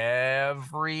 but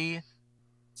every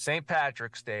St.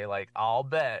 Patrick's Day, like, I'll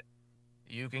bet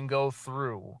you can go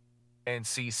through and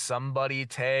see somebody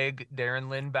tag Darren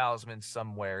Lynn Bousman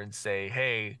somewhere and say,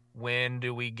 hey, when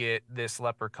do we get this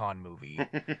Leprechaun movie?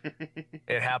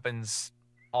 It happens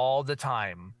all the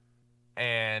time.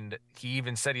 And he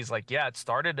even said, he's like, yeah, it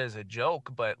started as a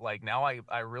joke, but like now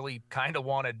I really kind of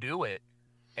want to do it.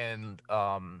 And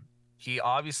he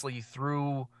obviously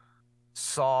through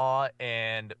Saw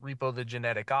and Repo the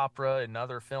Genetic Opera and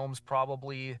other films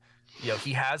probably,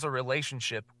 he has a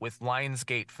relationship with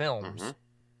Lionsgate Films,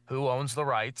 who owns the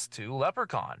rights to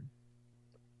Leprechaun.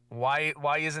 Why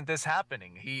isn't this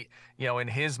happening? He, in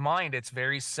his mind, it's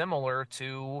very similar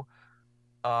to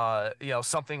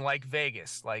something like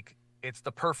Vegas. Like it's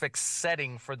the perfect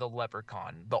setting for the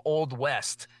Leprechaun, the Old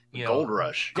West, Gold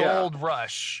Rush. Gold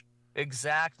Rush.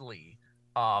 Exactly.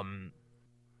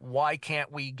 Why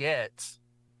can't we get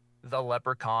the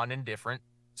Leprechaun in different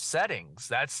settings?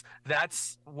 That's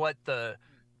what I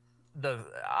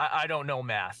don't know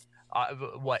math.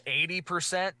 What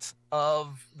 80%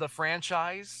 of the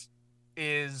franchise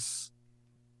is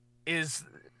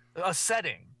a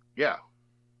setting. Yeah.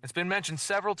 It's been mentioned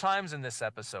several times in this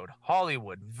episode.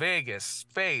 Hollywood, Vegas,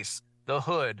 space, the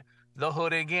hood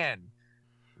again.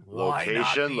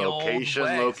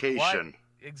 Location.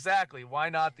 Exactly. Why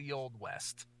not the Old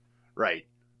West? Right.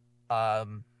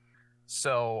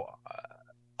 So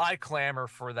I clamor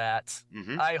for that.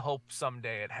 Mm-hmm. I hope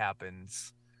someday it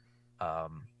happens.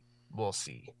 We'll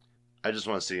see. I just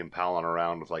want to see him palling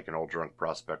around with like an old drunk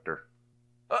prospector.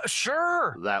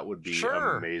 Sure. That would be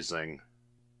amazing.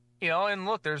 And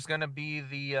look, there's going to be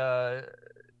the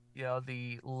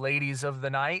ladies of the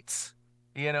night,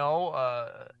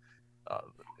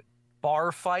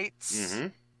 bar fights,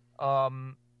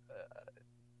 Mm-hmm.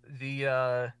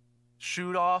 The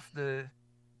shoot off,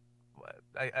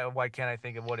 why can't I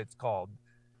think of what it's called?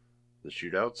 The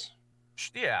shootouts?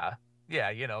 Yeah,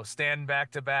 stand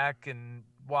back to back and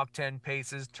walk 10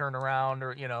 paces, turn around,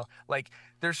 or, like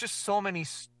there's just so many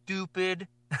stupid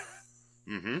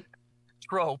mm-hmm.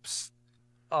 tropes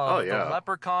of the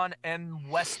Leprechaun and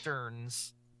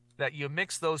Westerns that you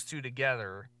mix those two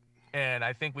together. And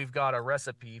I think we've got a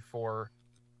recipe for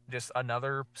just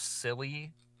another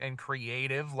silly and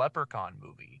creative Leprechaun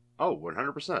movie. Oh,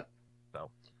 100%. So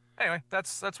anyway,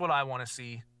 that's what I want to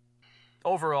see.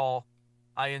 Overall,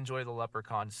 I enjoy the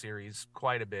Leprechaun series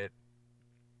quite a bit.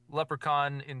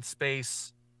 Leprechaun in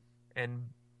Space and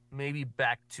maybe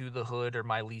Back to the Hood are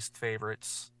my least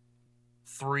favorites.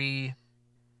 3,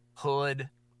 Hood,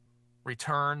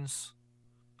 Returns,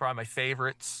 probably my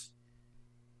favorites.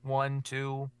 1,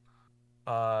 2,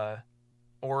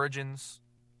 Origins,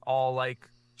 all like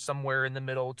somewhere in the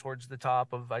middle towards the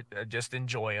top of, I just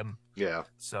enjoy them. Yeah.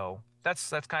 So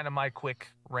that's kind of my quick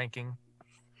ranking.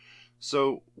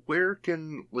 So where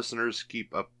can listeners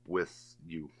keep up with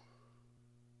you?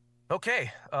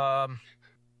 Okay.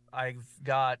 I've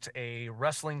got a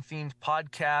wrestling themed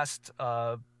podcast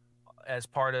as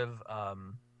part of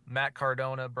Matt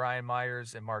Cardona, Brian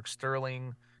Myers, and Mark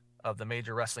Sterling of the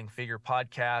Major Wrestling Figure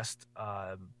Podcast.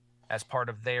 As part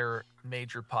of their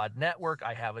Major Pod network,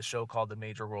 I have a show called The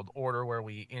Major World Order where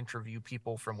we interview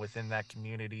people from within that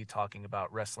community talking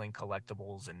about wrestling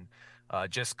collectibles and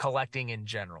just collecting in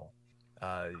general.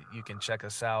 You can check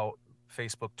us out,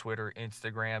 Facebook, Twitter,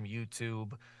 Instagram,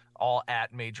 YouTube, all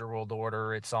at Major World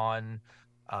Order. It's on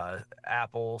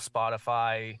Apple,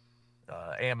 Spotify,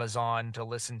 Amazon to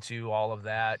listen to, all of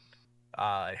that.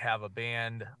 I have a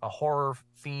band, a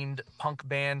horror-themed punk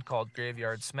band called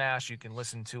Graveyard Smash. You can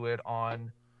listen to it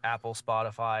on Apple,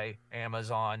 Spotify,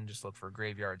 Amazon. Just look for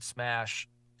Graveyard Smash.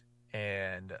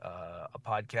 And a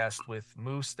podcast with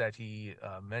Moose that he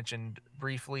mentioned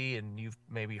briefly, and you've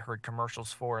maybe heard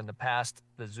commercials for in the past,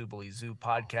 the Zoobly Zoo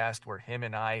podcast, where him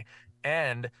and I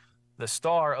and the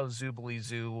star of Zoobly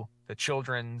Zoo, the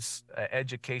children's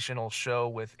educational show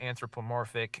with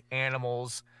anthropomorphic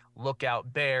animals,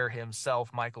 Lookout Bear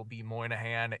himself, Michael B.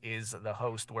 Moynihan, is the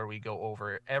host, where we go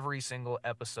over every single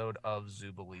episode of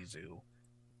Zoobly Zoo.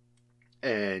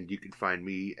 And you can find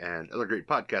me and other great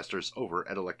podcasters over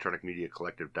at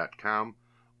electronicmediacollective.com.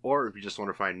 Or if you just want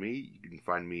to find me, you can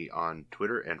find me on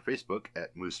Twitter and Facebook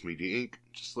at Moose Media Inc.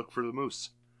 Just look for the Moose.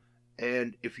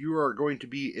 And if you are going to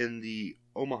be in the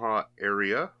Omaha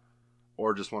area,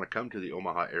 or just want to come to the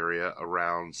Omaha area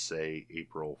around, say,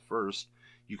 April 1st,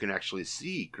 you can actually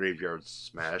see Graveyard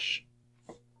Smash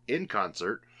in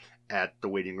concert at the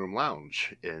Waiting Room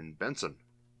Lounge in Benson.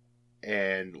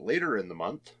 And later in the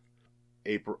month,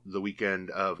 the weekend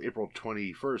of April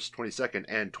 21st, 22nd,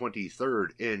 and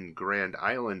 23rd in Grand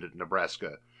Island,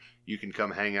 Nebraska, you can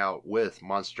come hang out with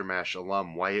Monster Mash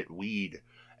alum Wyatt Weed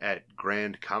at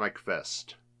Grand Comic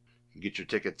Fest. You can get your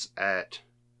tickets at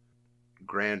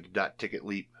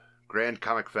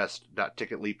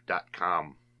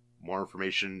grandcomicfest.ticketleap.com. More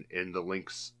information in the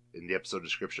links in the episode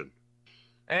description.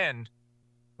 And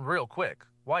real quick,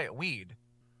 Wyatt Weed,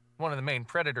 one of the main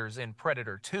predators in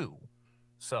Predator 2.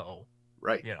 So,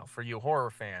 right. For you horror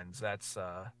fans, that's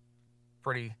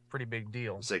pretty big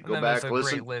deal. Say, And go then back, there's a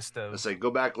listen. great list of...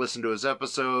 Go back, listen to his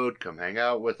episode. Come hang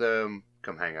out with him.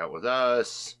 Come hang out with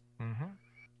us. Mm-hmm.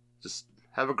 Just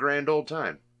have a grand old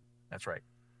time. That's right.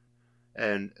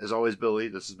 And as always, Billy,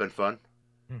 this has been fun.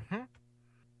 Mm-hmm.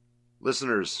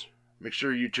 Listeners, make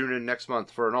sure you tune in next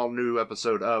month for an all-new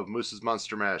episode of Moose's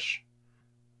Monster Mash.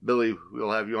 Billy,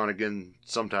 we'll have you on again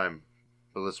sometime,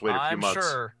 but let's wait a few months. I'm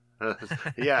sure.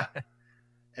 Yeah.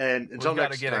 And until next time. We've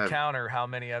got to get a counter how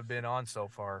many I've been on so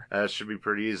far. That should be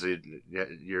pretty easy.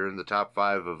 You're in the top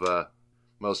 5 of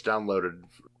most downloaded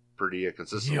pretty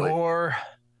consistently. You're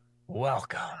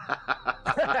welcome.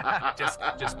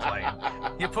 just playing.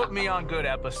 You put me on good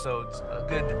episodes,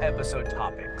 good episode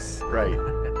topics. Right.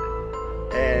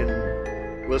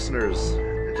 And listeners,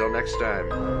 until next time,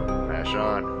 mash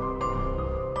on.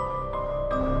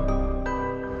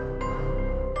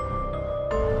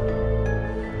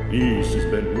 This has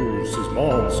been Moose's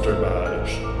Monster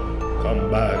Mash.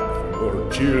 Come back for more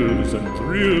chills and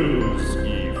thrills if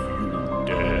you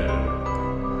dare.